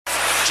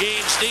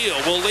James Neal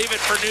will leave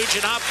it for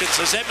Nugent Hopkins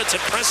as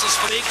Edmonton presses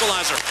for the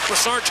equalizer.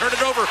 Brassard turned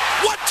it over.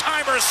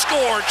 One-timer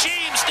score.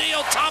 James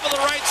Neal, top of the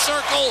right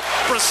circle.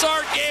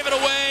 Brassard gave it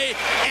away,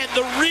 and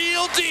the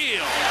real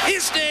deal.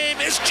 His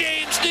name is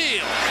James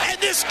Neal, and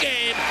this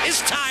game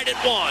is tied at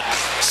 1.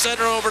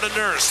 Center over to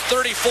Nurse.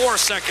 34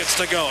 seconds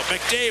to go.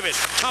 McDavid,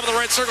 top of the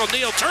right circle.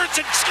 Neal turns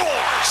and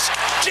scores.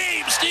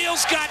 James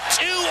Neal's got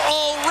 2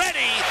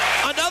 already.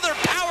 Another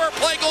power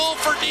play goal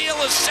for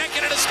Neal, is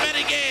second in as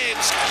many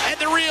games, and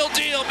the real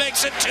deal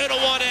makes it 2-1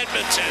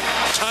 Edmonton.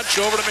 Touch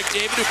over to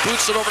McDavid, who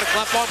boots it over to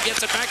Klefbom,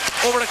 gets it back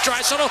over to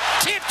Draisaitl,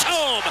 tipped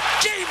home.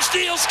 James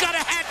Neal's got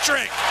a hat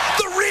trick.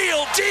 The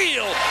real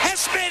deal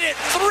has made it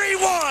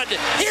 3-1.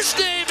 His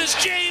name is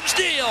James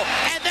Neal,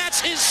 and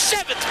that's his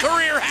 7th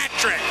career hat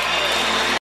trick.